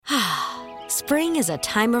Spring is a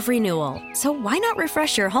time of renewal, so why not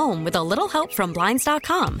refresh your home with a little help from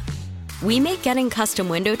Blinds.com? We make getting custom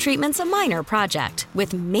window treatments a minor project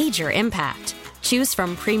with major impact. Choose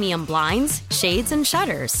from premium blinds, shades, and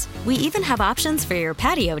shutters. We even have options for your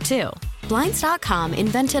patio, too. Blinds.com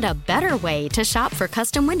invented a better way to shop for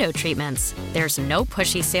custom window treatments. There's no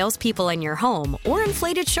pushy salespeople in your home or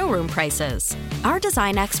inflated showroom prices. Our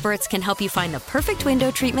design experts can help you find the perfect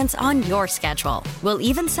window treatments on your schedule. We'll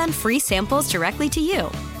even send free samples directly to you.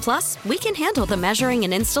 Plus, we can handle the measuring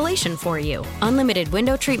and installation for you. Unlimited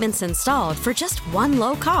window treatments installed for just one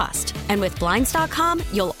low cost. And with Blinds.com,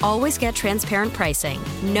 you'll always get transparent pricing.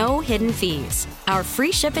 No hidden fees. Our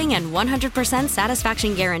free shipping and 100%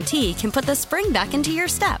 satisfaction guarantee can put the spring back into your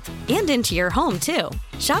step and into your home, too.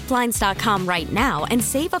 Shop Blinds.com right now and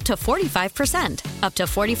save up to 45%. Up to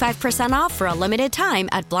 45% off for a limited time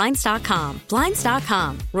at Blinds.com.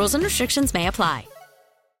 Blinds.com. Rules and restrictions may apply.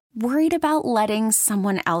 Worried about letting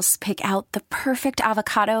someone else pick out the perfect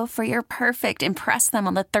avocado for your perfect impress them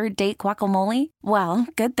on the third date guacamole? Well,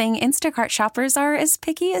 good thing Instacart shoppers are as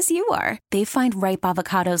picky as you are. They find ripe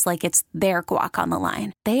avocados like it's their guac on the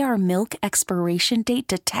line. They are milk expiration date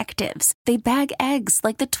detectives. They bag eggs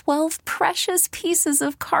like the 12 precious pieces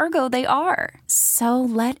of cargo they are. So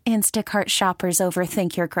let Instacart shoppers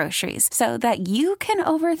overthink your groceries so that you can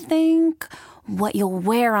overthink what you'll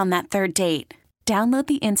wear on that third date. Download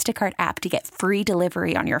the Instacart app to get free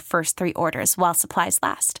delivery on your first 3 orders while supplies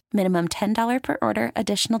last. Minimum $10 per order.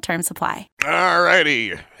 Additional terms apply. All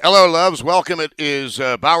righty. Hello, loves. Welcome. It is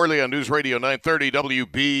Bauerle on News Radio 930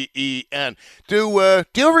 WBEN. Do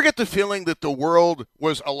you ever get the feeling that the world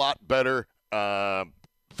was a lot better 5,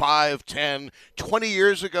 10, 20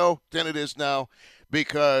 years ago than it is now?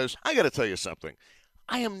 Because I got to tell you something.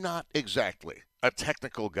 I am not exactly a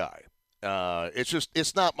technical guy.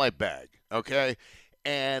 It's not my bag, okay?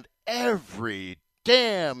 And every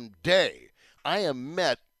damn day I am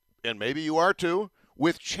met, and maybe you are too,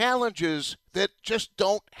 with challenges that just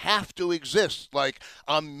don't have to exist, like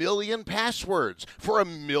a million passwords for a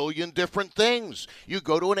million different things. You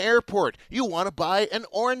go to an airport, you want to buy an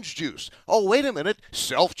orange juice. Oh, wait a minute,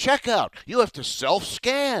 self-checkout. You have to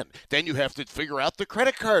self-scan. Then you have to figure out the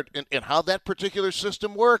credit card and how that particular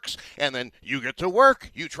system works. And then you get to work,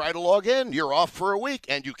 you try to log in, you're off for a week,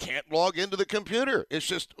 and you can't log into the computer. It's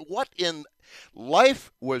just, what in...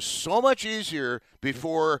 Life was so much easier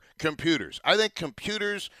before computers. I think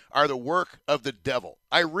computers are the work of the devil.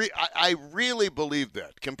 I really believe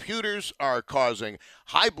that. Computers are causing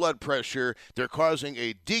high blood pressure. They're causing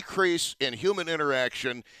a decrease in human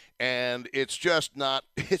interaction, and it's just not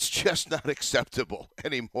acceptable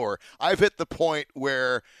anymore. I've hit the point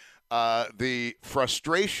where the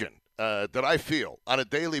frustration that I feel on a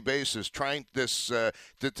daily basis trying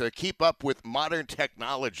to keep up with modern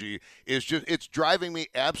technology it's driving me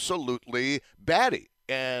absolutely batty.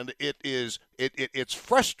 And it's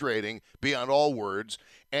frustrating beyond all words.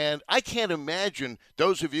 And I can't imagine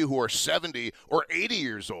those of you who are 70 or 80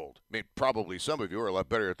 years old. I mean, probably some of you are a lot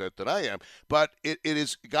better at that than I am. But it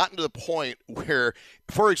has gotten to the point where,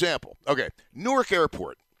 for example, okay, Newark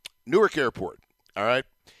Airport, all right?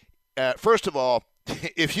 First of all,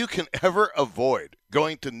 if you can ever avoid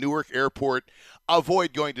going to Newark Airport,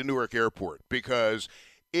 avoid going to Newark Airport because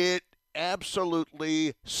it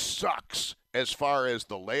absolutely sucks as far as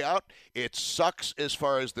the layout. It sucks as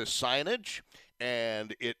far as the signage,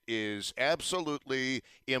 and it is absolutely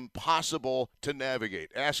impossible to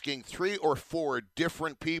navigate. Asking 3 or 4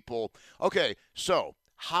 different people, okay, so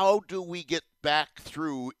how do we get back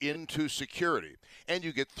through into security? And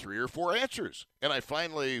you get 3 or 4 answers. And I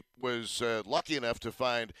finally was lucky enough to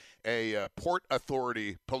find a Port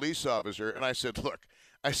Authority police officer. And I said, look,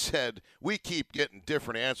 we keep getting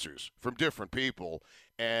different answers from different people.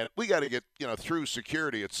 And we got to get, through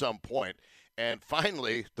security at some point. And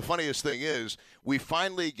finally, the funniest thing is, we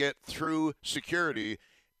finally get through security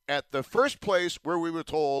at the first place where we were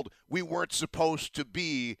told we weren't supposed to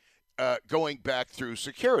be going back through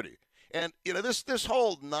security. And, this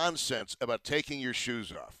whole nonsense about taking your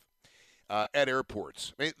shoes off at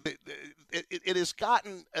airports, I mean, it has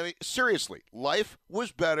gotten, seriously, life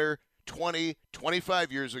was better 20,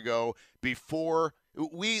 25 years ago before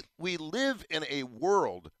we live in a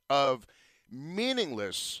world of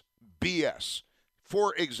meaningless BS.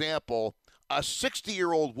 For example, a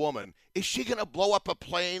 60-year-old woman, is she going to blow up a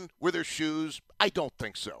plane with her shoes? I don't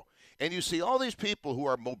think so. And you see all these people who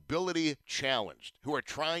are mobility challenged, who are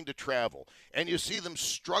trying to travel, and you see them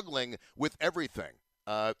struggling with everything.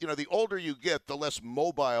 The older you get, the less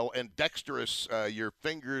mobile and dexterous your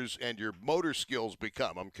fingers and your motor skills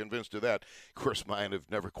become. I'm convinced of that. Of course, mine have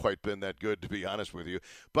never quite been that good, to be honest with you.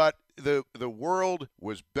 But the world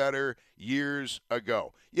was better years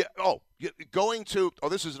ago. Yeah.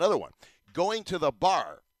 This is another one. Going to the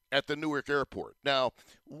bar at the Newark airport. Now,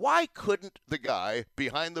 why couldn't the guy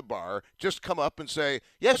behind the bar just come up and say,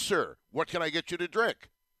 "Yes, sir, what can I get you to drink?"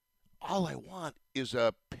 All I want is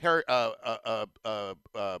a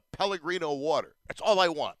Pellegrino water. That's all I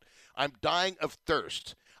want. I'm dying of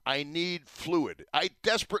thirst. I need fluid. I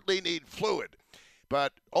desperately need fluid.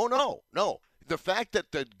 But, oh, no. The fact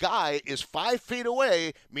that the guy is 5 feet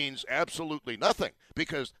away means absolutely nothing,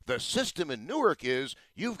 because the system in Newark is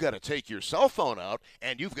you've got to take your cell phone out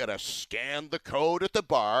and you've got to scan the code at the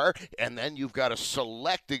bar, and then you've got to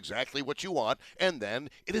select exactly what you want, and then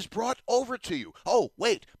it is brought over to you. Oh,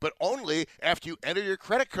 wait, but only after you enter your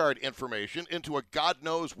credit card information into a God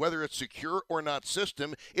knows whether it's secure or not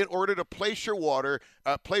system in order to place your order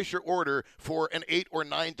for an $8 or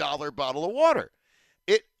 $9 bottle of water.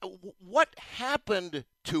 What happened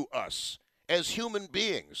to us as human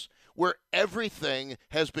beings where everything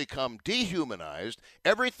has become dehumanized,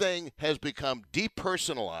 everything has become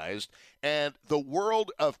depersonalized, and the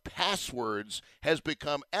world of passwords has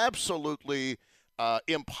become absolutely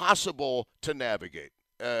impossible to navigate?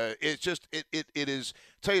 It's just it is.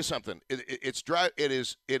 Tell you something. It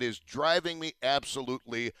is driving me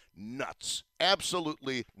absolutely nuts.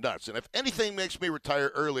 Absolutely nuts. And if anything makes me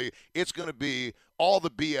retire early, it's going to be all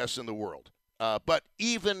the BS in the world. But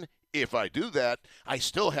even if I do that, I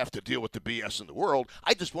still have to deal with the BS in the world.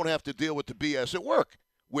 I just won't have to deal with the BS at work.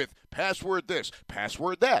 With password this,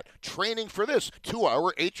 password that, training for this,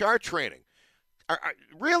 2-hour HR training.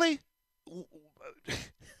 Really?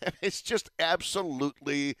 It's just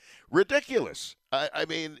absolutely ridiculous. I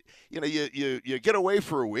mean, you get away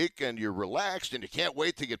for a week and you're relaxed and you can't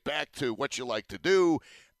wait to get back to what you like to do.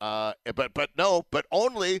 But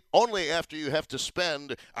only after you have to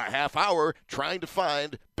spend a half hour trying to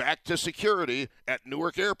find back to security at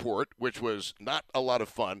Newark Airport, which was not a lot of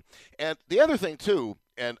fun. And the other thing, too,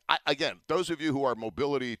 and again, those of you who are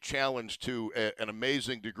mobility challenged to an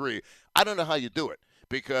amazing degree, I don't know how you do it,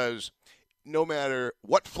 because no matter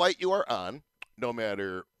what flight you are on, no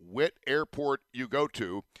matter what airport you go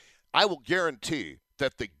to, I will guarantee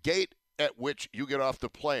that the gate at which you get off the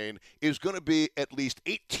plane is going to be at least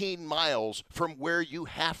 18 miles from where you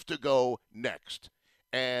have to go next.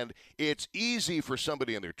 And it's easy for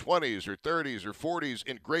somebody in their 20s or 30s or 40s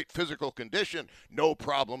in great physical condition, no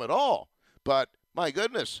problem at all. But my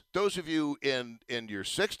goodness, those of you in your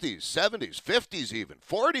 60s, 70s, 50s even,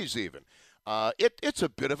 40s even, it's a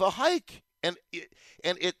bit of a hike. And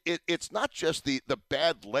it's not just the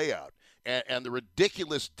bad layout and the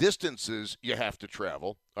ridiculous distances you have to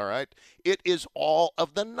travel, all right? It is all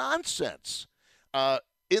of the nonsense.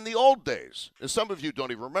 In the old days, and some of you don't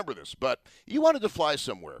even remember this, but you wanted to fly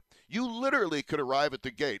somewhere. You literally could arrive at the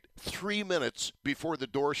gate 3 minutes before the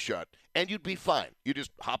door shut, and you'd be fine. You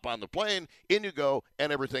just hop on the plane, in you go,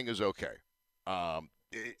 and everything is okay. And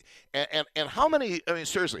how many, I mean,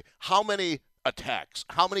 seriously, how many attacks,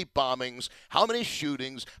 how many bombings, how many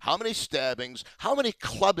shootings, how many stabbings, how many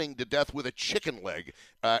clubbing to death with a chicken leg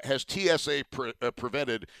has TSA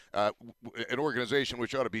prevented, an organization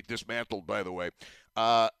which ought to be dismantled, by the way?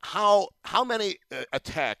 How many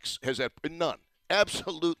attacks has that? None.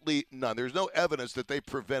 Absolutely none. There's no evidence that they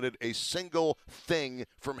prevented a single thing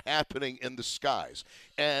from happening in the skies.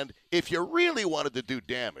 And if you really wanted to do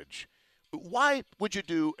damage, why would you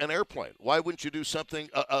do an airplane? Why wouldn't you do something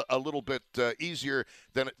a little bit easier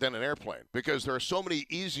than an airplane? Because there are so many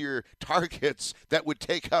easier targets that would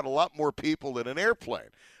take out a lot more people than an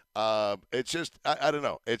airplane. It's just, I don't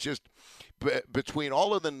know. It's just between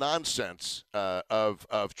all of the nonsense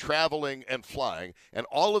of traveling and flying and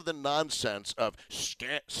all of the nonsense of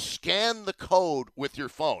scan the code with your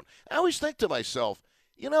phone. I always think to myself,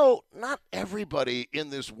 not everybody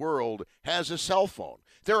in this world has a cell phone.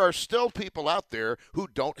 There are still people out there who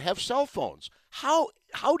don't have cell phones. How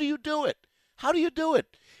do you do it? How do you do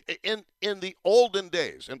it? In the olden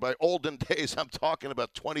days, and by olden days, I'm talking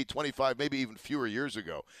about 20, 25, maybe even fewer years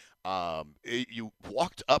ago, you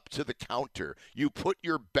walked up to the counter. You put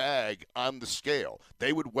your bag on the scale.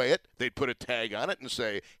 They would weigh it. They'd put a tag on it and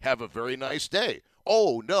say, "Have a very nice day."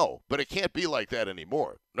 Oh, no, but it can't be like that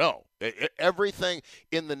anymore. No. Everything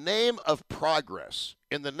in the name of progress,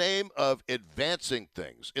 in the name of advancing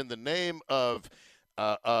things, in the name of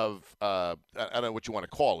I don't know what you want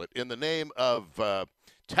to call it, in the name of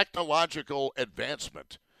technological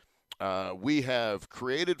advancement, we have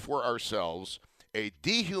created for ourselves a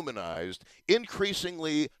dehumanized,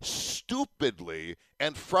 increasingly stupidly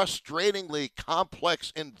and frustratingly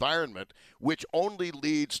complex environment, which only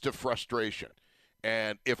leads to frustration.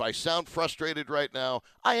 And if I sound frustrated right now,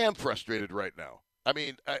 I am frustrated right now. I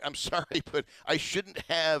mean, I'm sorry, but I shouldn't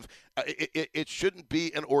have. It shouldn't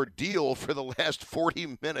be an ordeal for the last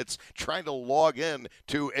 40 minutes trying to log in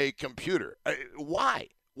to a computer. Why?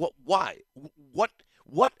 What? Why?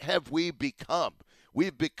 What have we become?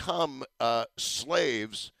 We've become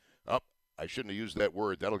slaves. Oh, I shouldn't have used that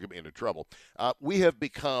word. That'll get me into trouble. We have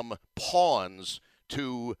become pawns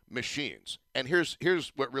to machines. And here's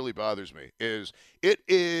what really bothers me is it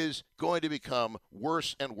is going to become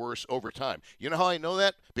worse and worse over time. You know how I know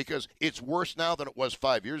that? Because it's worse now than it was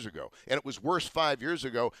 5 years ago. And it was worse 5 years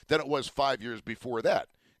ago than it was 5 years before that.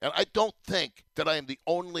 And I don't think that I am the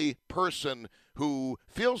only person who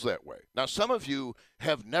feels that way. Now, some of you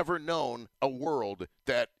have never known a world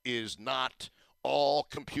that is not all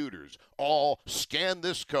computers, all scan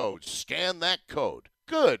this code, scan that code.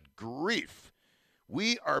 Good grief.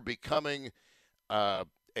 We are becoming a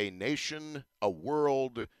nation, a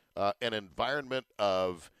world, an environment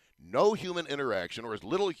of no human interaction or as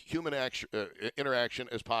little human interaction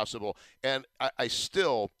as possible. And I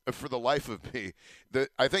still, for the life of me,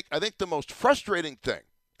 I think the most frustrating thing,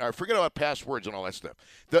 forget about passwords and all that stuff,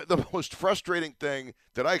 the most frustrating thing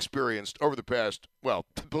that I experienced over the past, well,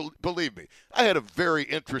 believe me, I had a very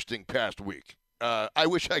interesting past week. I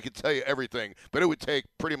wish I could tell you everything, but it would take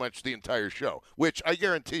pretty much the entire show, which I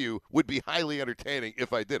guarantee you would be highly entertaining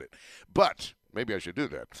if I did it. But maybe I should do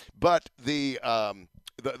that. But the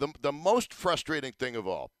most frustrating thing of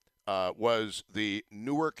all was the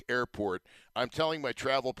Newark airport. I'm telling my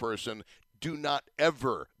travel person, do not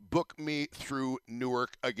ever book me through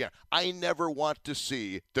Newark again. I never want to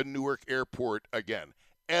see the Newark airport again,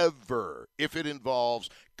 ever, if it involves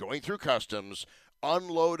going through customs,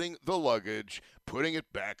 unloading the luggage, putting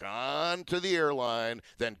it back onto the airline,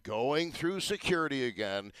 then going through security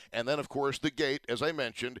again. And then, of course, the gate, as I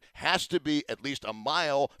mentioned, has to be at least a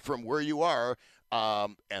mile from where you are.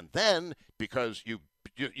 And then, because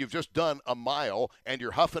you've just done a mile and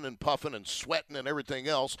you're huffing and puffing and sweating and everything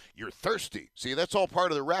else, you're thirsty. See, that's all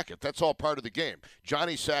part of the racket. That's all part of the game.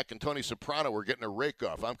 Johnny Sack and Tony Soprano were getting a rake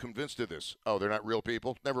off. I'm convinced of this. Oh, they're not real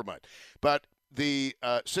people? Never mind. But the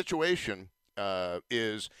situation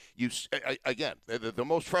is again, the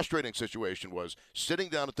most frustrating situation was sitting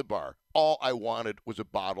down at the bar. All I wanted was a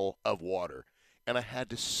bottle of water, and I had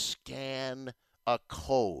to scan a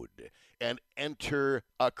code and enter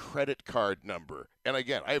a credit card number. And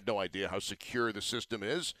again, I have no idea how secure the system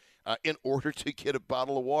is in order to get a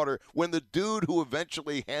bottle of water when the dude who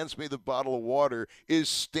eventually hands me the bottle of water is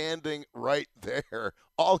standing right there.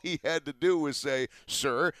 All he had to do was say,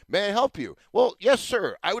 "Sir, may I help you?" "Well, yes,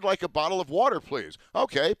 sir. I would like a bottle of water, please."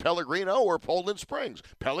 "Okay, Pellegrino or Poland Springs?"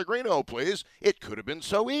 "Pellegrino, please." It could have been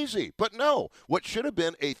so easy, but no. What should have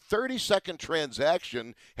been a 30-second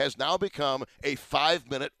transaction has now become a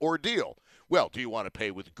 5-minute ordeal. Well, do you want to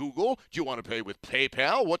pay with Google? Do you want to pay with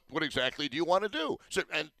PayPal? What exactly do you want to do? So,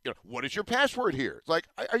 and what is your password here? It's like,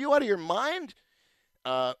 are you out of your mind?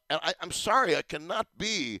 And I'm sorry, I cannot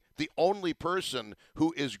be the only person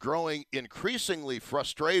who is growing increasingly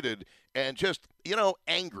frustrated and just,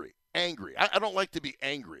 angry. I don't like to be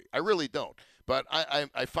angry. I really don't. But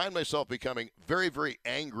I find myself becoming very, very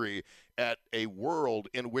angry at a world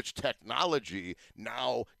in which technology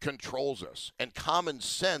now controls us. And common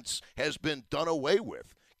sense has been done away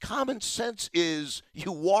with. Common sense is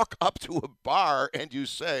you walk up to a bar and you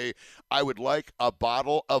say, "I would like a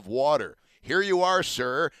bottle of water." "Here you are,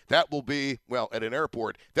 sir." That will be, well, at an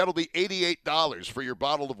airport, that'll be $88 for your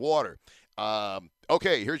bottle of water.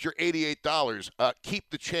 Okay, here's your $88.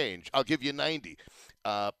 Keep the change. I'll give you 90.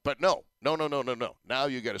 But no. Now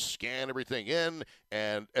you got to scan everything in,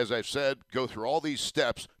 and as I've said, go through all these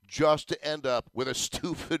steps just to end up with a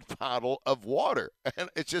stupid bottle of water. And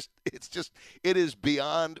it is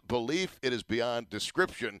beyond belief. It is beyond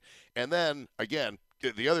description. And then again,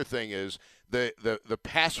 the other thing is the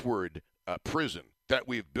password prison that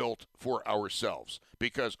we've built for ourselves.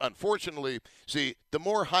 Because unfortunately, see, the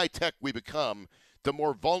more high tech we become, the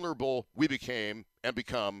more vulnerable we became and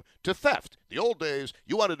become to theft. The old days,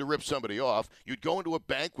 you wanted to rip somebody off, you'd go into a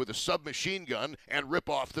bank with a submachine gun and rip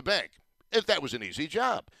off the bank. If that was an easy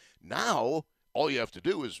job. Now, all you have to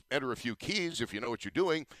do is enter a few keys if you know what you're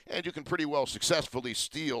doing, and you can pretty well successfully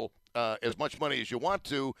steal as much money as you want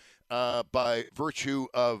to by virtue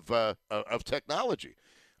of technology.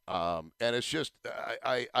 And it's just,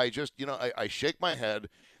 I shake my head,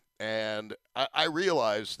 and I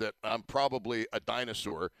realize that I'm probably a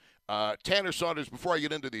dinosaur. Tanner Saunders, before I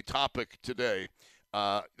get into the topic today,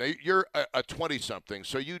 you're a 20-something,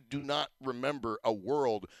 so you do not remember a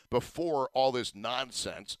world before all this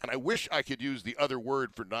nonsense. And I wish I could use the other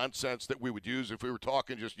word for nonsense that we would use if we were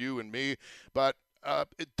talking just you and me. But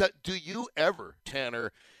do you ever,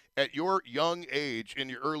 Tanner, at your young age in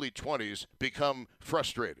your early 20s, become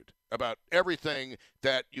frustrated about everything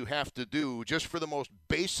that you have to do just for the most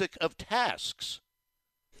basic of tasks?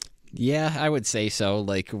 Yeah, I would say so.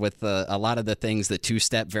 Like with a lot of the things, the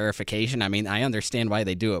two-step verification, I mean, I understand why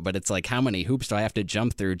they do it, but it's like, how many hoops do I have to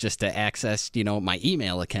jump through just to access, my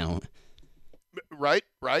email account? Right.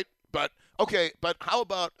 But okay, but how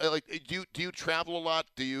about do you travel a lot?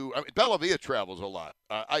 I mean, Bellavia travels a lot.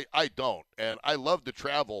 I don't, and I love to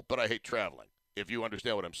travel, but I hate traveling. If you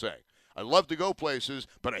understand what I'm saying, I love to go places,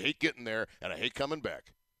 but I hate getting there, and I hate coming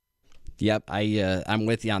back. Yep, I'm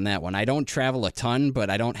with you on that one. I don't travel a ton,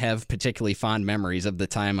 but I don't have particularly fond memories of the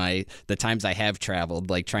times I have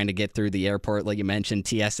traveled, like trying to get through the airport. Like you mentioned,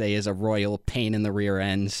 TSA is a royal pain in the rear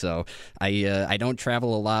end, so I don't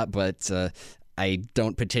travel a lot, but I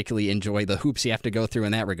don't particularly enjoy the hoops you have to go through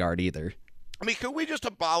in that regard either. I mean, can we just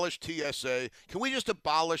abolish TSA? Can we just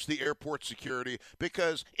abolish the airport security?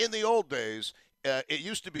 Because in the old days, it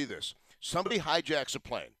used to be this. Somebody hijacks a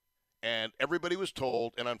plane. And everybody was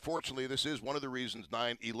told, and unfortunately this is one of the reasons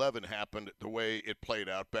 9/11 happened the way it played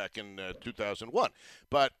out back in 2001.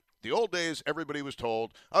 But the old days, everybody was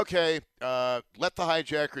told, okay, let the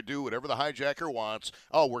hijacker do whatever the hijacker wants.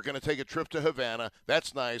 Oh, we're going to take a trip to Havana.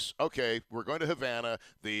 That's nice. Okay, we're going to Havana.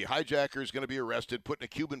 The hijacker is going to be arrested, put in a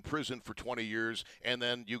Cuban prison for 20 years, and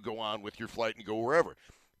then you go on with your flight and go wherever.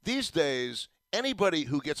 These days, anybody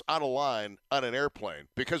who gets out of line on an airplane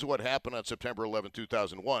because of what happened on September 11,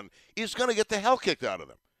 2001 is going to get the hell kicked out of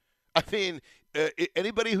them. I mean,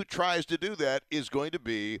 anybody who tries to do that is going to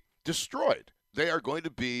be destroyed. They are going to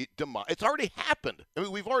be demolished. It's already happened. I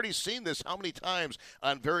mean, we've already seen this how many times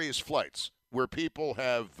on various flights where people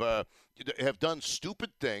have done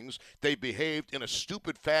stupid things. They behaved in a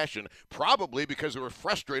stupid fashion, probably because they were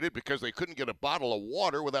frustrated because they couldn't get a bottle of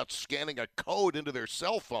water without scanning a code into their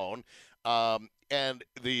cell phone. And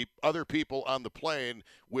the other people on the plane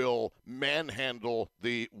will manhandle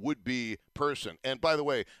the would-be person. And by the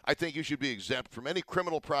way, I think you should be exempt from any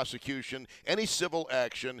criminal prosecution, any civil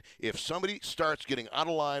action. If somebody starts getting out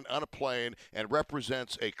of line on a plane and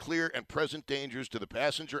represents a clear and present dangers to the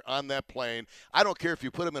passenger on that plane, I don't care if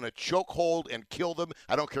you put them in a chokehold and kill them.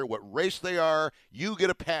 I don't care what race they are. You get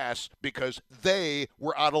a pass because they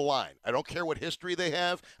were out of line. I don't care what history they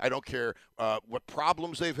have. I don't care what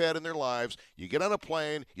problems they've had in their lives. You get on a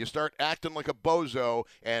plane, you start acting like a bozo,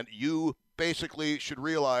 and you basically should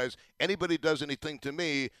realize anybody does anything to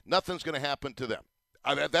me, nothing's going to happen to them.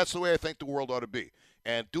 That's the way I think the world ought to be.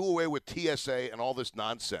 And do away with TSA and all this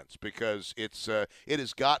nonsense because it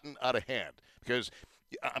has gotten out of hand. Because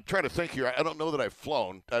I'm trying to think here. I don't know that I've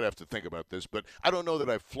flown. I'd have to think about this, but I don't know that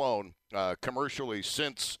I've flown commercially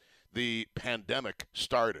since the pandemic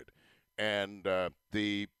started. And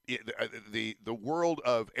the world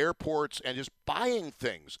of airports and just buying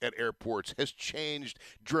things at airports has changed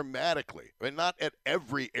dramatically. I mean, not at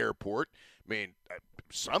every airport. I mean,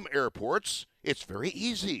 some airports, it's very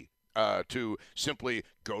easy to simply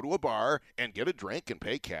go to a bar and get a drink and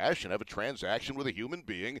pay cash and have a transaction with a human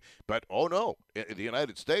being. But, oh, no, in the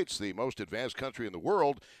United States, the most advanced country in the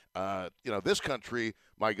world, this country,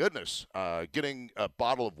 my goodness, getting a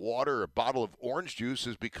bottle of water, a bottle of orange juice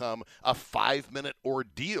has become a 5-minute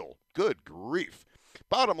ordeal. Good grief.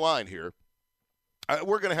 Bottom line here,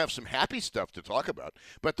 we're going to have some happy stuff to talk about.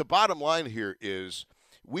 But the bottom line here is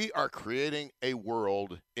we are creating a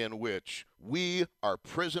world in which we are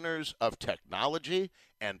prisoners of technology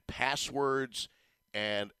and passwords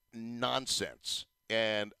and nonsense.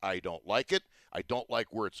 And I don't like it. I don't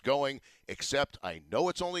like where it's going, except I know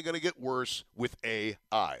it's only going to get worse with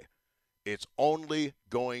AI. It's only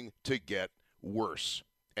going to get worse.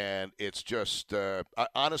 And it's just,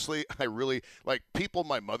 honestly, I really, like people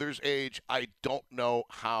my mother's age, I don't know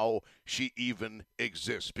how she even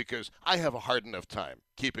exists because I have a hard enough time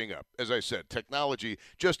keeping up. As I said, technology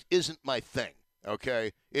just isn't my thing,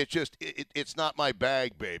 okay? It's not my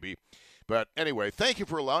bag, baby. But anyway, thank you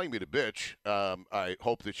for allowing me to bitch. I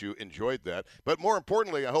hope that you enjoyed that. But more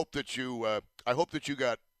importantly, I hope that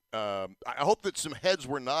some heads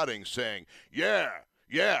were nodding saying, yeah.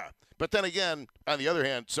 But then again, on the other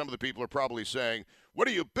hand, some of the people are probably saying, what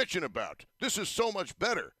are you bitching about? This is so much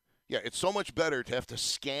better. Yeah, it's so much better to have to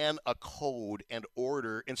scan a code and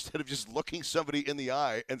order instead of just looking somebody in the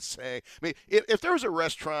eye and saying, I mean, if there was a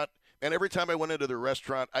restaurant and every time I went into the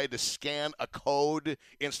restaurant, I had to scan a code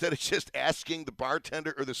instead of just asking the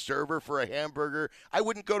bartender or the server for a hamburger. I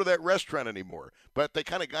wouldn't go to that restaurant anymore. But they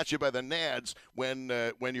kind of got you by the nads when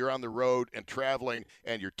you're on the road and traveling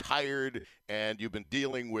and you're tired and you've been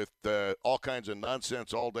dealing with all kinds of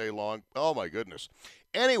nonsense all day long. Oh, my goodness.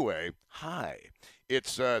 Anyway, hi.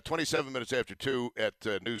 It's 27 minutes after 2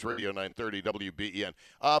 at News Radio 930 WBEN.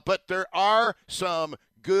 But there are some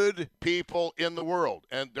good people in the world,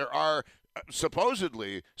 and there are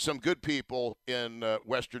supposedly some good people in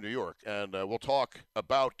Western New York. And we'll talk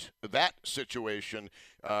about that situation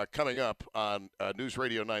coming up on News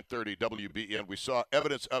Radio 930 WBEN. We saw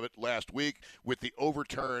evidence of it last week with the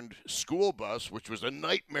overturned school bus, which was a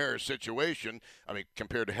nightmare situation. I mean,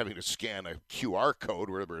 compared to having to scan a QR code,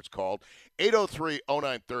 whatever it's called.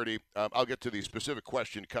 803-0930. I'll get to the specific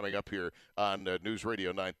question coming up here on News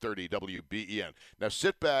Radio 930 WBEN. Now,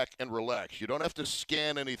 sit back and relax. You don't have to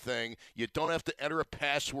scan anything. You don't have to enter a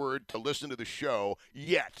password to listen to the show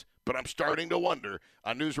yet. But I'm starting to wonder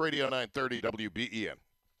on News Radio 930 WBEN.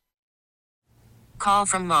 Call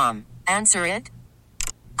from mom. Answer it.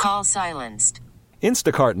 Call silenced.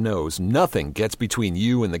 Instacart knows nothing gets between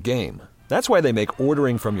you and the game. That's why they make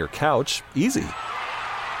ordering from your couch easy.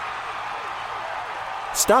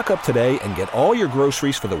 Stock up today and get all your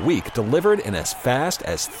groceries for the week delivered in as fast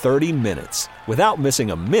as 30 minutes without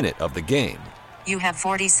missing a minute of the game. You have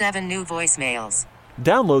 47 new voicemails.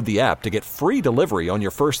 Download the app to get free delivery on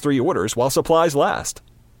your first 3 orders while supplies last.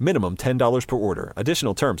 Minimum $10 per order.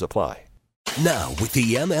 Additional terms apply. Now, with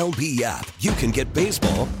the MLB app, you can get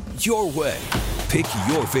baseball your way. Pick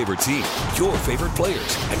your favorite team, your favorite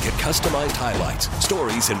players, and get customized highlights,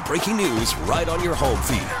 stories, and breaking news right on your home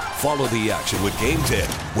feed. Follow the action with Game Day,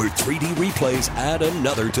 where 3D replays add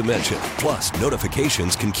another dimension. Plus,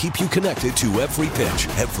 notifications can keep you connected to every pitch,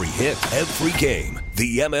 every hit, every game.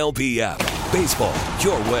 The MLB app. Baseball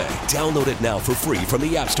your way. Download it now for free from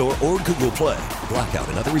the App Store or Google Play. Blackout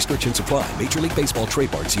and other restrictions apply. Major League Baseball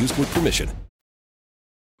trademarks used with permission.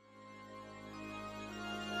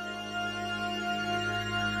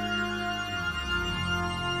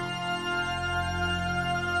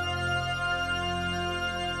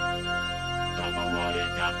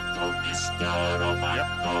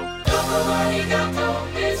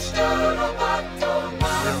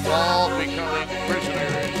 We're all becoming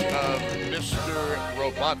prisoners of Mr.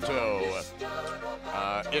 Roboto.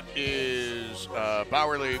 It is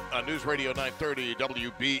Bauerle on News Radio 930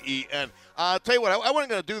 WBEN. I'll tell you what, I wasn't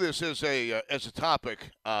going to do this as a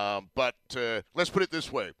topic, but let's put it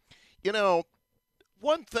this way. You know,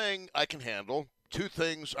 one thing I can handle, 2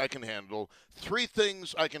 things I can handle, 3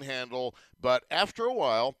 things I can handle, but after a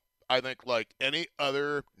while, I think like any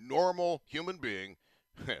other normal human being,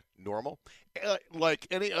 like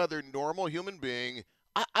any other normal human being,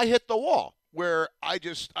 I hit the wall where I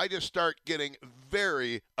just start getting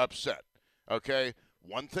very upset. Okay?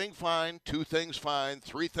 1 thing fine, 2 things fine,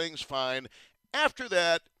 3 things fine. After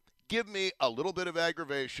that, give me a little bit of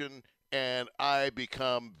aggravation and I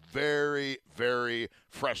become very, very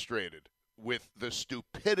frustrated with the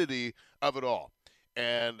stupidity of it all.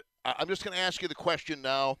 And I'm just going to ask you the question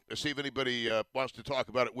now to see if anybody wants to talk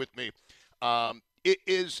about it with me.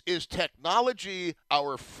 Is technology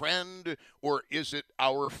our friend or is it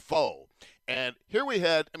our foe? And here we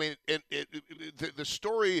had, I mean, the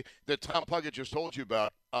story that Tom Puckett just told you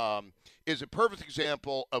about is a perfect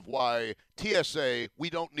example of why TSA,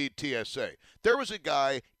 we don't need TSA. There was a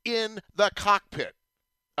guy in the cockpit,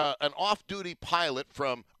 an off-duty pilot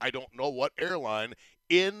from I don't know what airline,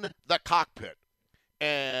 in the cockpit.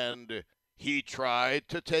 And he tried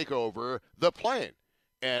to take over the plane.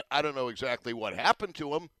 And I don't know exactly what happened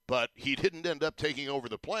to him, but he didn't end up taking over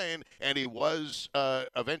the plane, and he was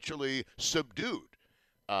eventually subdued.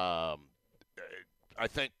 I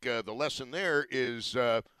think the lesson there is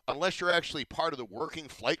unless you're actually part of the working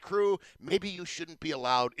flight crew, maybe you shouldn't be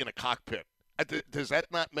allowed in a cockpit. Does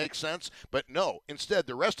that not make sense? But no. Instead,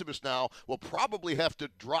 the rest of us now will probably have to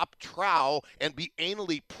drop trowel and be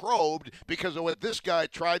anally probed because of what this guy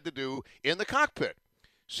tried to do in the cockpit.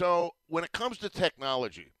 So when it comes to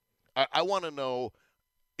technology, I want to know,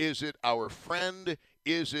 is it our friend?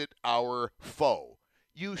 Is it our foe?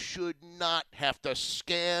 You should not have to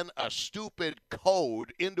scan a stupid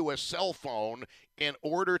code into a cell phone in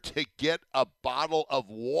order to get a bottle of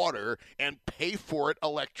water and pay for it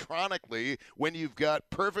electronically when you've got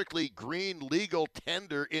perfectly green legal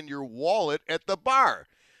tender in your wallet at the bar.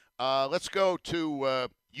 Let's go to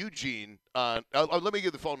Eugene. Let me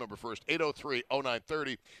give the phone number first,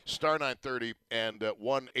 803-0930, star 930, and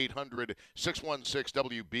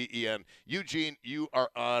 1-800-616-WBEN. Eugene, you are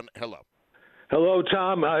on. Hello. Hello,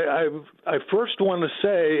 Tom. I first want to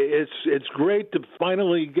say it's great to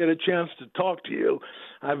finally get a chance to talk to you.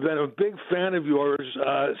 I've been a big fan of yours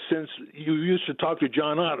since you used to talk to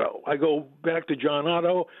John Otto. I go back to John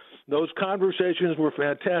Otto. Those conversations were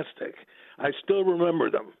fantastic. I still remember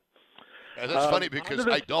them. And that's funny because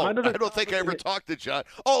I don't think I ever talked to John.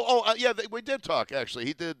 Yeah, we did talk, actually.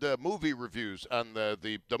 He did movie reviews on the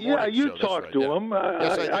morning show. Yeah, you talked to him.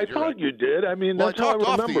 Yes, I thought right. you did. I mean, that's how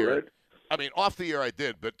I remember it. I mean, off the air I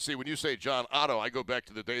did, but see, when you say John Otto, I go back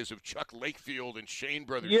to the days of Chuck Lakefield and Shane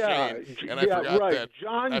Brothers Shane, and I forgot right. that.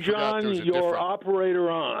 John, your operator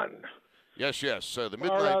on. Yes, the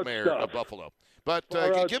Midnight Mayor of Buffalo. But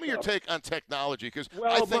give me your take on technology, because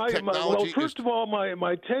I think technology first of all,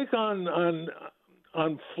 my take on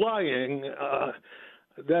flying,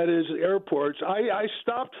 that is airports, I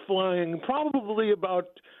stopped flying probably about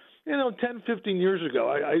 10, 15 years ago.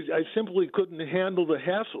 I simply couldn't handle the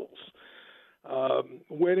hassles.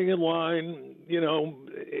 Waiting in line,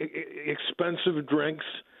 expensive drinks,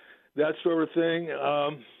 that sort of thing.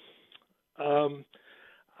 When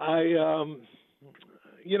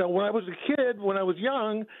I was a kid, when I was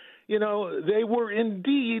young, they were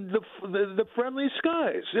indeed the friendly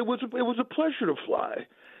skies. It was a pleasure to fly.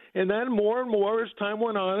 And then more and more as time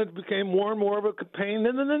went on, it became more and more of a pain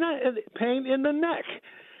in the neck.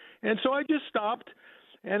 And so I just stopped.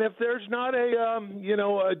 And if there's not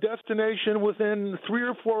a destination within 3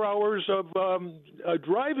 or 4 hours of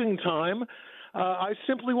driving time, I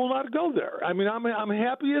simply will not go there. I mean, I'm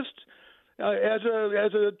happiest as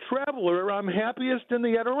a traveler. I'm happiest in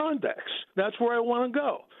the Adirondacks. That's where I want to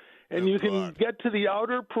go. And you can get to the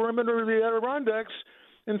outer perimeter of the Adirondacks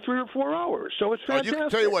in 3 or 4 hours. So it's fantastic.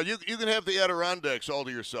 Tell you what, you can have the Adirondacks all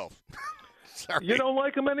to yourself. Sorry. You don't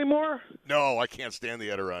like them anymore? No, I can't stand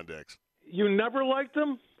the Adirondacks. You never liked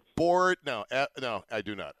them? Bored? No, I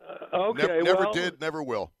do not. Okay. Never did, never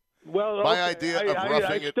will. Well, my idea of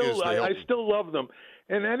roughing it is I still love them.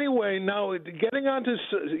 And anyway, now getting onto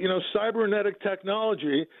cybernetic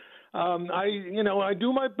technology, I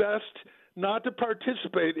do my best not to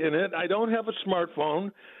participate in it. I don't have a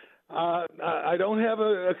smartphone. I don't have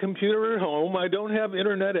a computer at home. I don't have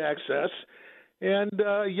internet access. And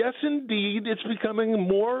yes, indeed, it's becoming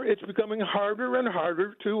harder and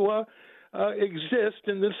harder to exist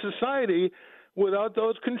in this society without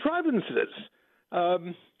those contrivances.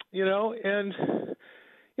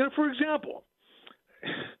 For example,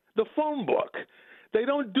 the phone book. They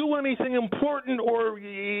don't do anything important or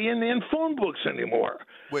in phone books anymore.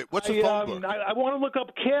 Wait, what's a phone book? I want to look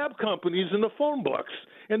up cab companies in the phone books,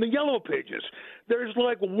 in the yellow pages. There's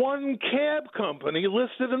like one cab company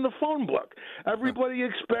listed in the phone book. Everybody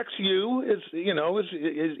expects you, as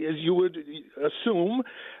you would assume,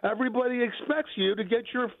 everybody expects you to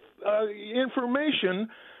get your information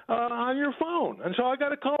on your phone. And so I got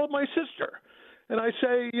to call up my sister. And I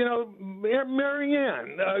say, Mary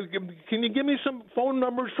Ann, can you give me some phone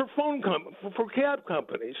numbers for for cab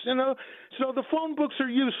companies? So the phone books are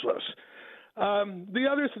useless.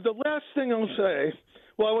 The last thing I'll say,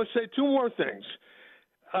 I would say two more things.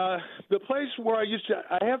 The place where I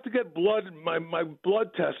have to get my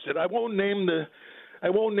blood tested. I won't name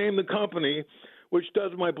the company which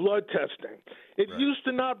does my blood testing. It used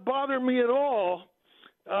to not bother me at all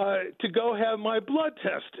to go have my blood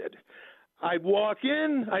tested. I'd walk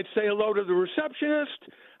in, I'd say hello to the receptionist,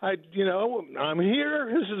 I'm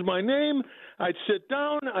here, this is my name. I'd sit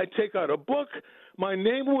down, I'd take out a book, my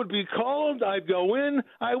name would be called, I'd go in,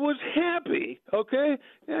 I was happy, okay?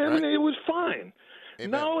 I mean, it was fine. Amen.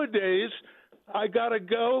 Nowadays, I got to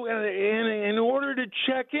go, and in order to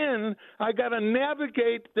check in, I got to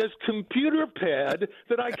navigate this computer pad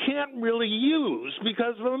that I can't really use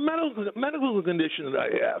because of a medical condition that I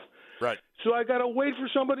have. Right. So I got to wait for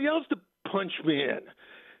somebody else to punch me in.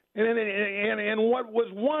 And what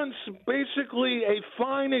was once basically a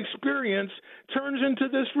fine experience turns into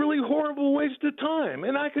this really horrible waste of time.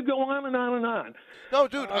 And I could go on and on and on. No,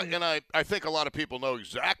 dude, I think a lot of people know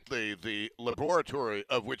exactly the laboratory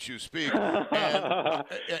of which you speak.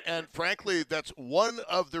 And frankly, that's one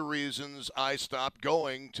of the reasons I stopped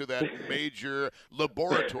going to that major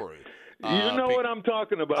laboratory. You know what I'm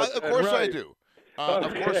talking about. Of course right. I do.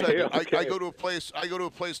 Of course I do. Okay. I go to a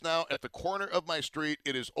place now at the corner of my street.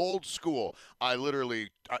 It is old school. I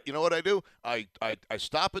literally, you know what I do? I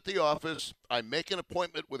stop at the office. I make an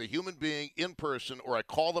appointment with a human being in person, or I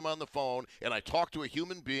call them on the phone, and I talk to a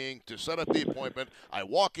human being to set up the appointment. I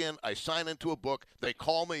walk in, I sign into a book, they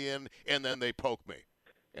call me in, and then they poke me.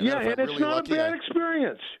 And it's not a bad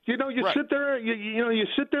experience. You sit there. You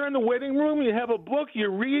sit there in the waiting room. You have a book. You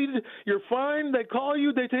read. You're fine. They call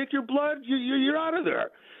you. They take your blood. You're out of there.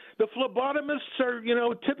 The phlebotomists are,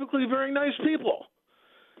 typically very nice people.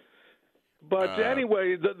 But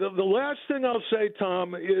anyway, the last thing I'll say,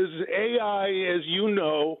 Tom, is AI, as you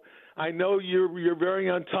know. I know you're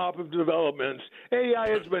very on top of developments. AI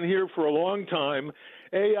has been here for a long time.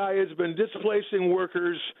 AI has been displacing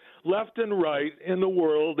workers left and right in the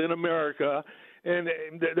world, in America. And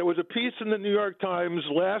there was a piece in the New York Times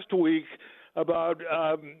last week about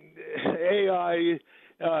AI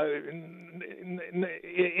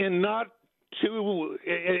in not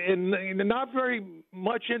very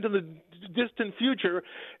much into the distant future.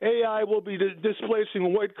 AI will be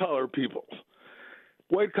displacing white-collar people,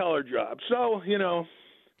 white-collar jobs. So,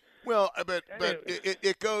 Well, but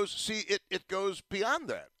it goes. See, it goes beyond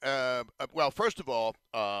that. Well, first of all,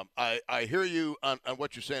 I hear you on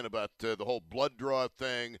what you're saying about the whole blood draw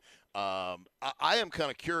thing. I am kind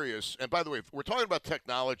of curious. And by the way, if we're talking about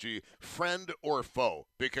technology, friend or foe,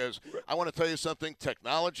 because I want to tell you something.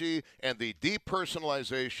 Technology and the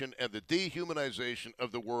depersonalization and the dehumanization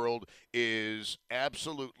of the world is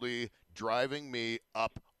absolutely driving me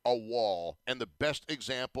up a wall. And the best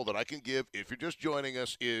example that I can give, if you're just joining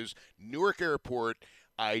us, is Newark Airport.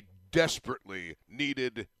 I desperately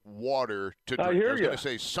needed water to drink. I was going to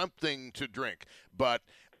say something to drink, but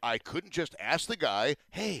I couldn't just ask the guy,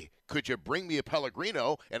 hey, could you bring me a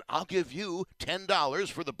Pellegrino, and I'll give you $10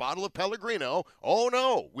 for the bottle of Pellegrino. Oh,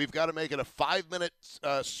 no, we've got to make it a 5-minute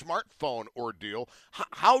smartphone ordeal.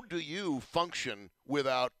 How do you function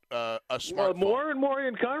without a smartphone? Well, more and more you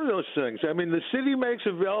encounter those things. I mean, the city makes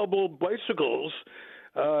available bicycles.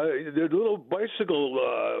 They're little bicycle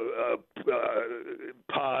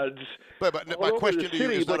pods. But my question to you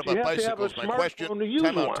is not about bicycles. My question,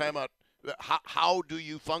 time out. How do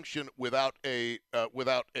you function without a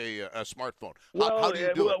smartphone? How do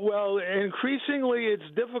you do it? Well, increasingly it's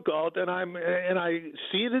difficult, and I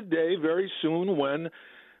see the day very soon when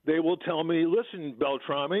they will tell me, listen,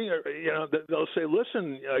 Beltrami, they'll say,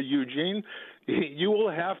 listen, Eugene, you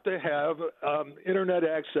will have to have internet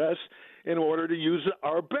access in order to use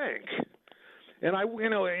our bank. And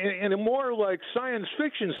in a more like science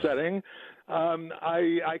fiction setting,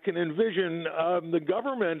 I can envision the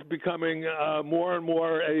government becoming more and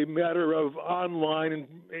more a matter of an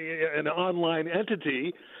online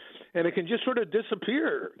entity, and it can just sort of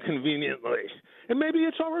disappear conveniently. And maybe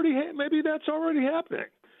that's already happening.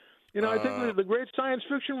 I think the great science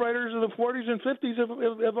fiction writers of the 40s and 50s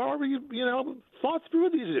have already thought through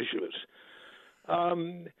these issues.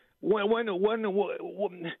 When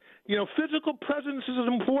physical presence is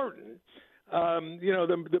important.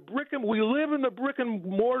 We live in the brick and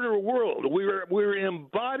mortar world. We're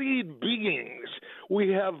embodied beings. We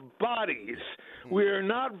have bodies. We are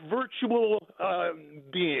not virtual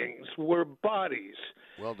beings. We're bodies.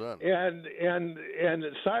 Well done. And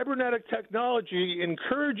cybernetic technology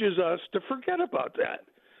encourages us to forget about that.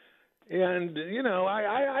 And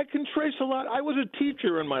I can trace a lot. I was a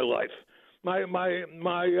teacher in my life. My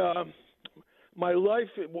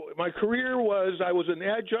career was I was an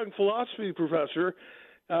adjunct philosophy professor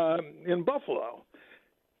in Buffalo,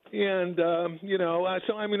 and so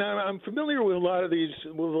I'm familiar with a lot of these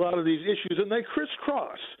issues, and they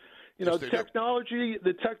crisscross. Yes, the technology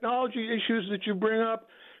issues that you bring up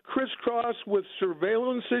crisscross with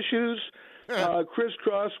surveillance issues,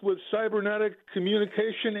 crisscross with cybernetic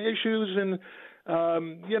communication issues, and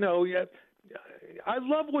I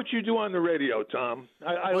love what you do on the radio, Tom.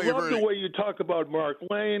 I love the way you talk about Mark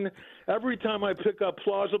Lane. Every time I pick up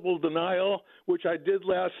plausible denial, which I did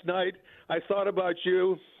last night, I thought about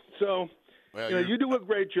you. So, you do a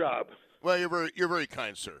great job. Well, you're very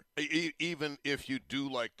kind, sir. Even if you do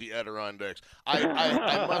like the Adirondacks,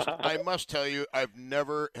 I must tell you, I've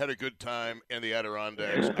never had a good time in the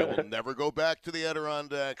Adirondacks. I will never go back to the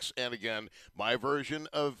Adirondacks. And again, my version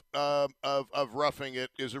of roughing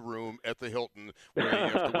it is a room at the Hilton where you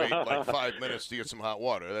have to wait like 5 minutes to get some hot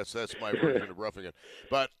water. That's my version of roughing it.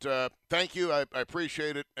 But thank you, I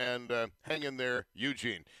appreciate it, and hang in there,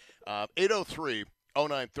 Eugene.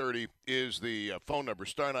 803-0930 is the phone number,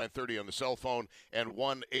 star 930 on the cell phone, and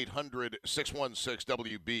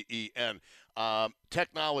 1-800-616-WBEN.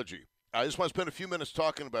 Technology. I just want to spend a few minutes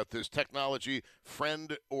talking about this. Technology,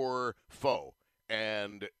 friend or foe?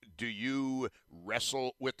 And do you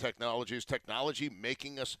wrestle with technology? Is technology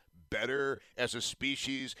making us better as a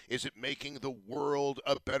species? Is it making the world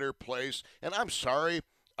a better place? And I'm sorry,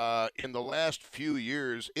 in the last few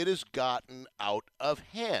years, it has gotten out of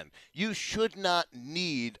hand. You should not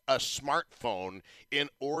need a smartphone in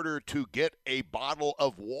order to get a bottle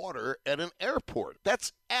of water at an airport.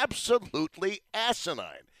 That's absolutely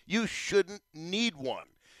asinine. You shouldn't need one.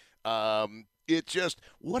 It just,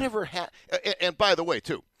 whatever and by the way,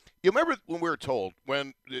 too, You remember when we were told,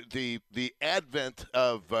 when the advent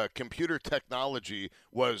of computer technology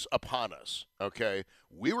was upon us, okay?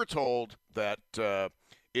 We were told that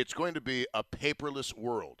it's going to be a paperless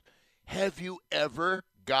world. Have you ever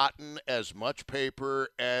gotten as much paper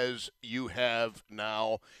as you have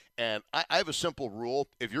now? And I have a simple rule.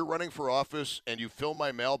 If you're running for office and you fill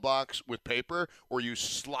my mailbox with paper or you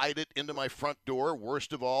slide it into my front door,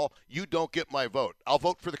 worst of all, you don't get my vote. I'll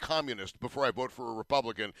vote for the communist before I vote for a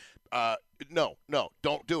Republican. No,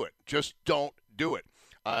 don't do it. Just don't do it.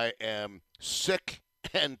 I am sick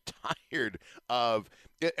and tired of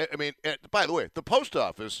I mean, by the way, the post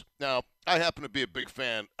office, now, I happen to be a big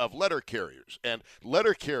fan of letter carriers, and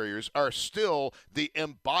letter carriers are still the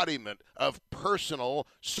embodiment of personal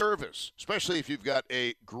service, especially if you've got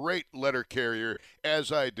a great letter carrier,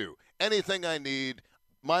 as I do. Anything I need,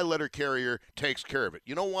 my letter carrier takes care of it.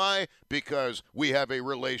 You know why? Because we have a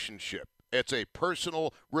relationship. It's a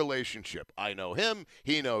personal relationship. I know him,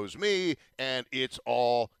 he knows me, and it's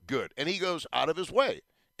all good. And he goes out of his way.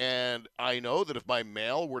 And I know that if my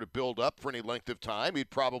mail were to build up for any length of time, he'd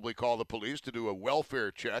probably call the police to do a welfare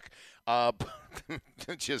check.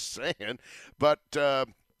 Just saying. But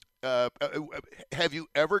have you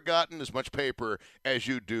ever gotten as much paper as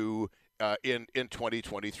you do in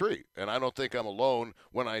 2023? And I don't think I'm alone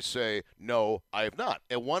when I say, no, I have not.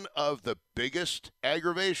 And one of the biggest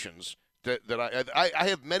aggravations that I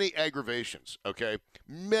have many aggravations, okay?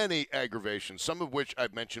 Many aggravations, some of which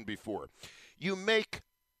I've mentioned before. You make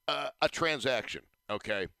a transaction,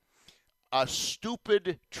 okay? A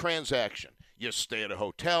stupid transaction. You stay at a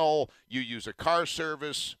hotel, you use a car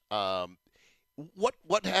service.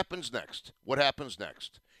 What happens next? What happens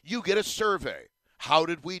next? You get a survey. How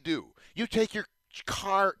did we do? You take your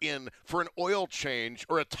car in for an oil change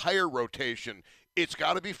or a tire rotation. It's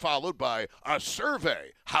got to be followed by a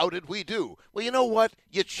survey. How did we do? Well, you know what?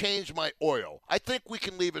 You changed my oil. I think we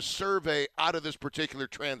can leave a survey out of this particular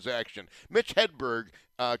transaction. Mitch Hedberg,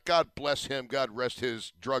 God bless him, God rest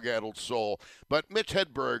his drug-addled soul, but Mitch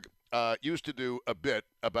Hedberg used to do a bit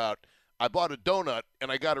about, I bought a donut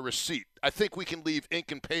and I got a receipt. I think we can leave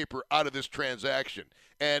ink and paper out of this transaction.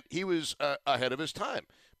 And he was ahead of his time.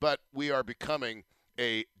 But we are becoming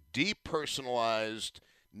a depersonalized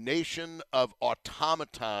nation of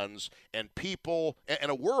automatons and people, and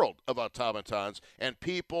a world of automatons and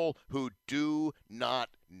people who do not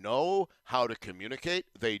know how to communicate.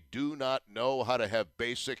 They do not know how to have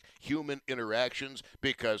basic human interactions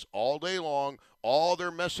because all day long, all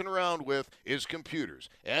they're messing around with is computers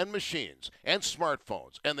and machines and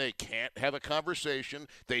smartphones, and they can't have a conversation.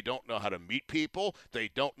 They don't know how to meet people. They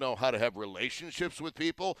don't know how to have relationships with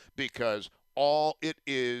people because all it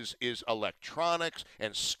is electronics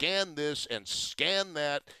and scan this and scan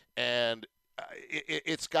that, and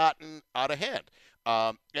it's gotten out of hand.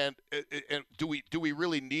 And do we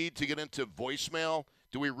really need to get into voicemail?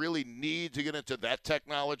 Do we really need to get into that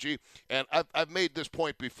technology? And I've made this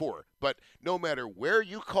point before, but no matter where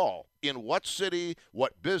you call, in what city,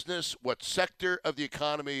 what business, what sector of the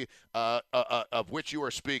economy of which you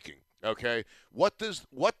are speaking, okay, what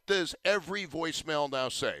does every voicemail now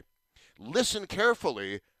say? Listen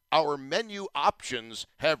carefully. Our menu options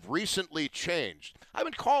have recently changed. I've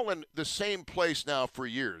been calling the same place now for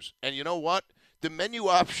years. And you know what? The menu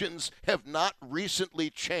options have not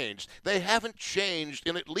recently changed. They haven't changed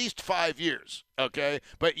in at least 5 years, okay?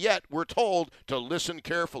 But yet we're told to listen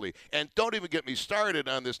carefully. And don't even get me started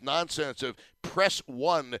on this nonsense of press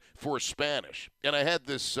 1 for Spanish. And I had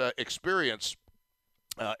this experience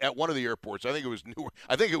at one of the airports. I think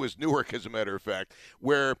it was Newark, as a matter of fact,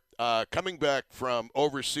 where coming back from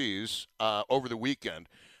overseas over the weekend,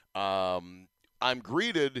 I'm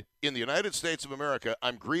greeted in the United States of America.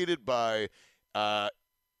 I'm greeted by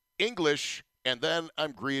English, and then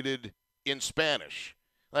I'm greeted in Spanish.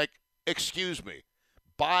 Like, excuse me.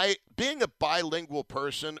 Being a bilingual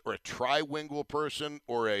person or a trilingual person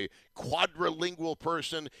or a quadrilingual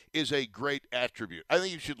person is a great attribute. I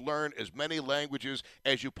think you should learn as many languages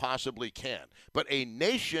as you possibly can. But a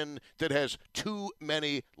nation that has too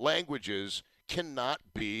many languages cannot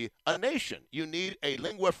be a nation. You need a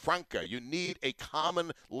lingua franca. You need a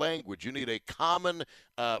common language. You need a common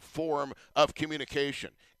form of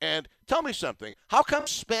communication. And tell me something. How come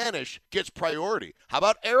Spanish gets priority? How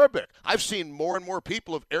about Arabic? I've seen more and more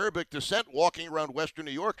people of Arabic descent walking around Western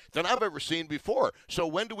New York than I've ever seen before. So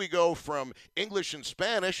when do we go from English and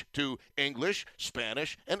Spanish to English,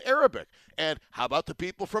 Spanish, and Arabic? And how about the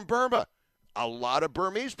people from Burma? A lot of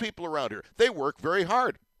Burmese people around here. They work very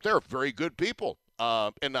hard. They're very good people.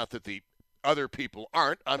 And not that the other people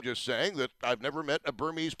aren't. I'm just saying that I've never met a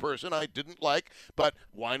Burmese person I didn't like, but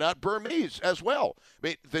why not Burmese as well? I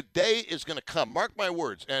mean, the day is going to come. Mark my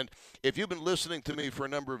words. And if you've been listening to me for a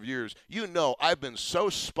number of years, you know I've been so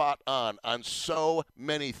spot on so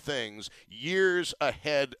many things years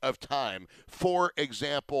ahead of time. For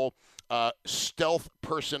example, stealth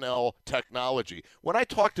personnel technology. When I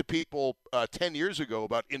talked to people 10 years ago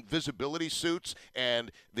about invisibility suits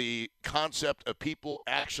and the concept of people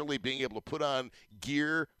actually being able to put on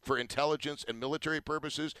gear for intelligence and military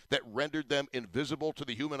purposes that rendered them invisible to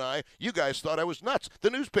the human eye, you guys thought I was nuts. The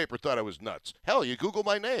newspaper thought I was nuts. Hell, you Google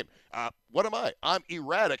my name. What am I? I'm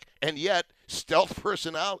erratic, and yet stealth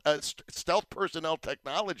personnel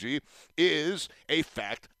technology is a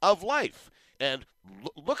fact of life. And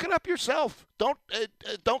look it up yourself. Don't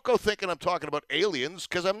go thinking I'm talking about aliens,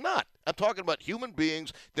 because I'm not. I'm talking about human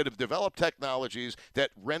beings that have developed technologies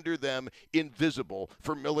that render them invisible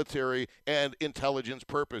for military and intelligence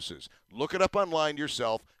purposes. Look it up online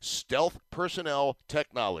yourself. Stealth personnel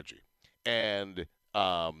technology, and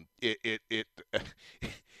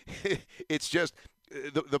it's just.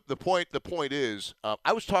 The point is,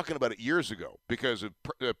 I was talking about it years ago because of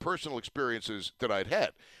personal experiences that I'd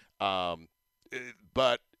had.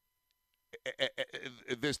 But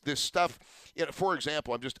this stuff, for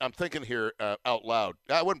example, I'm thinking here out loud.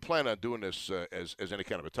 I wasn't planning on doing this as any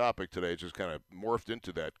kind of a topic today. It just kind of morphed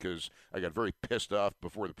into that because I got very pissed off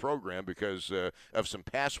before the program because of some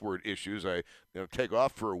password issues. I take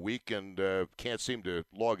off for a week and can't seem to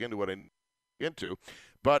log into what I'm into.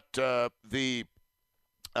 But the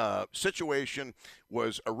situation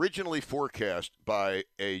was originally forecast by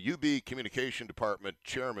a UB Communication Department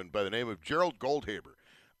chairman by the name of Gerald Goldhaber.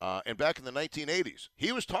 And back in the 1980s,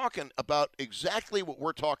 he was talking about exactly what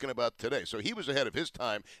we're talking about today. So he was ahead of his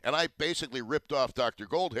time, and I basically ripped off Dr.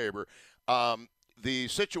 Goldhaber. The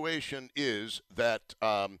situation is that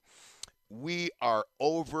we are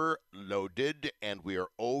overloaded and we are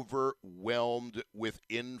overwhelmed with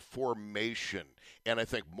information. And I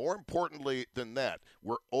think more importantly than that,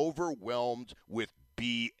 we're overwhelmed with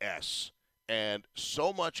BS. And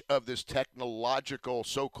so much of this technological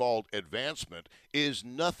so-called advancement is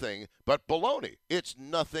nothing but baloney. It's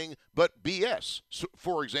nothing but BS. So,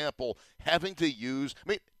 for example, having to use,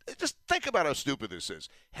 just think about how stupid this is.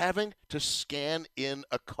 Having to scan in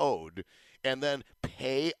a code and then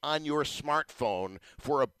pay on your smartphone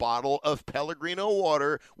for a bottle of Pellegrino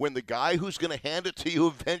water when the guy who's going to hand it to you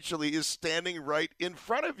eventually is standing right in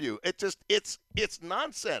front of you. It's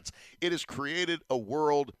nonsense. It has created a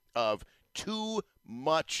world of too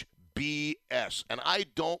much BS, and I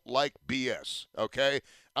don't like BS, okay?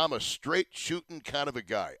 I'm a straight shooting kind of a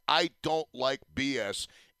guy. I don't like BS,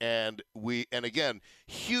 and again,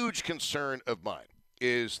 huge concern of mine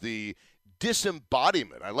is the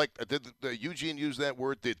disembodiment. I like Eugene used that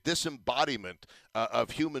word, the disembodiment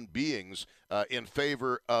of human beings in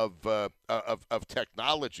favor of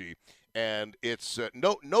technology, and it's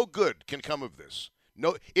no good can come of this.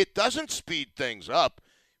 No, it doesn't speed things up.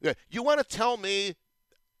 You want to tell me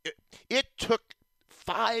it took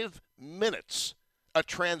 5 minutes, a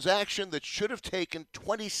transaction that should have taken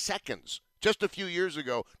 20 seconds just a few years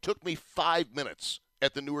ago took me 5 minutes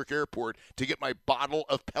at the Newark airport to get my bottle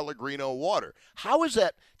of Pellegrino water. How is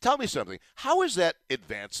that? Tell me something. How is that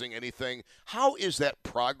advancing anything? How is that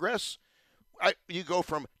progress? You go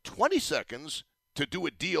from 20 seconds to do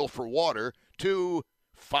a deal for water to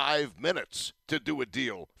 5 minutes to do a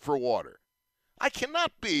deal for water. I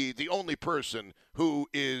cannot be the only person who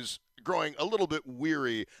is growing a little bit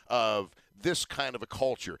weary of this kind of a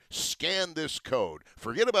culture. Scan this code.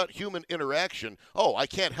 Forget about human interaction. Oh, I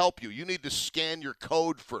can't help you. You need to scan your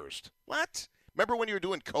code first. What? Remember when you were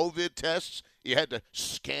doing COVID tests? You had to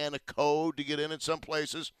scan a code to get in some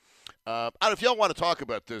places? If y'all want to talk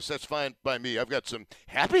about this, that's fine by me. I've got some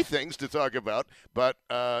happy things to talk about, but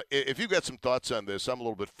if you've got some thoughts on this, I'm a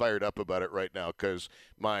little bit fired up about it right now because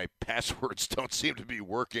my passwords don't seem to be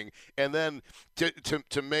working. And then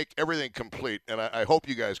to make everything complete, and I hope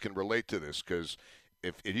you guys can relate to this because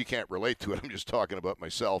if you can't relate to it, I'm just talking about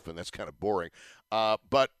myself, and that's kind of boring.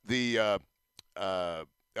 But I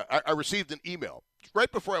received an email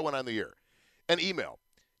right before I went on the air, an email.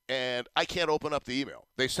 And I can't open up the email.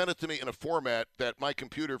 They sent it to me in a format that my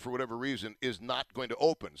computer, for whatever reason, is not going to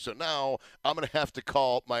open. So now I'm going to have to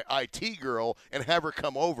call my IT girl and have her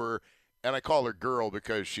come over and I call her girl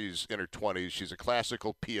because she's in her 20s. She's a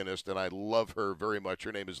classical pianist, and I love her very much.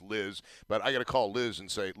 Her name is Liz, but I got to call Liz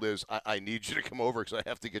and say, Liz, I need you to come over because I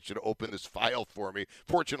have to get you to open this file for me.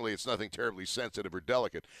 Fortunately, it's nothing terribly sensitive or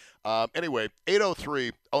delicate. Anyway,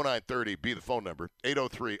 803-0930, be the phone number,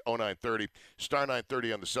 803-0930, star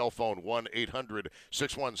 930 on the cell phone,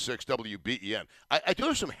 1-800-616-WBEN. I do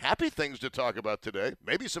have some happy things to talk about today,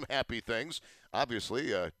 maybe some happy things.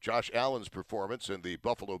 Obviously, Josh Allen's performance and the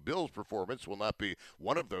Buffalo Bills' performance will not be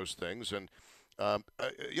one of those things. And, one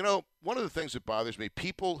of the things that bothers me,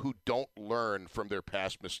 people who don't learn from their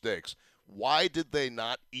past mistakes. Why did they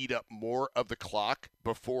not eat up more of the clock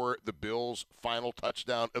before the Bills' final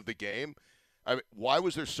touchdown of the game? I mean, why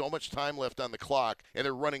was there so much time left on the clock and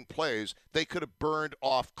they're running plays? They could have burned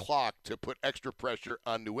off clock to put extra pressure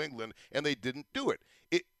on New England, and they didn't do it.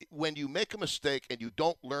 When you make a mistake and you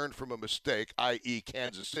don't learn from a mistake, i.e.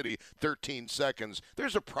 Kansas City, 13 seconds,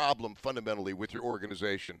 there's a problem fundamentally with your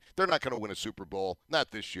organization. They're not going to win a Super Bowl,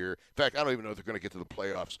 not this year. In fact, I don't even know if they're going to get to the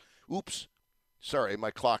playoffs. Oops. Sorry, my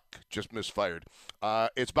clock just misfired.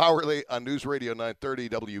 It's Bauerle on News Radio 930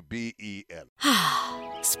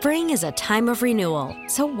 WBEN. Spring is a time of renewal,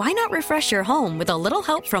 so why not refresh your home with a little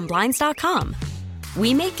help from Blinds.com?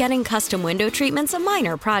 We make getting custom window treatments a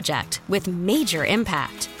minor project with major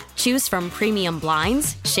impact. Choose from premium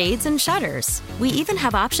blinds, shades, and shutters. We even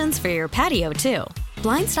have options for your patio, too.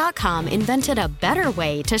 Blinds.com invented a better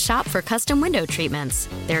way to shop for custom window treatments.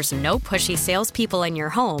 There's no pushy salespeople in your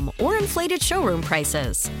home or inflated showroom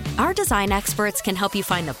prices. Our design experts can help you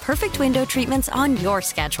find the perfect window treatments on your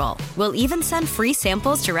schedule. We'll even send free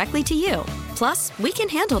samples directly to you. Plus, we can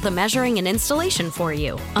handle the measuring and installation for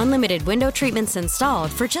you. Unlimited window treatments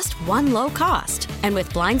installed for just one low cost. And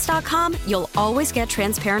with Blinds.com, you'll always get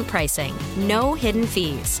transparent pricing. No hidden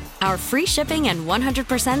fees. Our free shipping and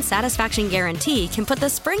 100% satisfaction guarantee can put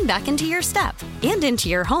the spring back into your step and into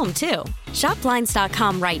your home, too. Shop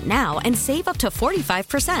Blinds.com right now and save up to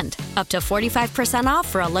 45%. Up to 45% off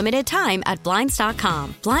for a limited time at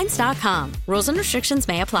Blinds.com. Blinds.com. Rules and restrictions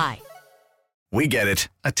may apply. We get it.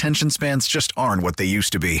 Attention spans just aren't what they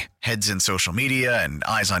used to be. Heads in social media and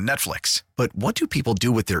eyes on Netflix. But what do people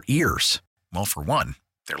do with their ears? Well, for one,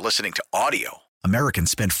 they're listening to audio. Americans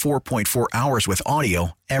spend 4.4 hours with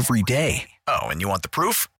audio every day. Oh, and you want the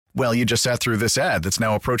proof? Well, you just sat through this ad that's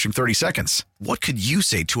now approaching 30 seconds. What could you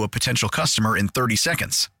say to a potential customer in 30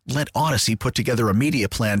 seconds? Let Odyssey put together a media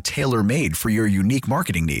plan tailor-made for your unique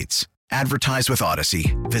marketing needs. Advertise with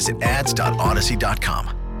Odyssey. Visit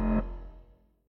ads.odyssey.com.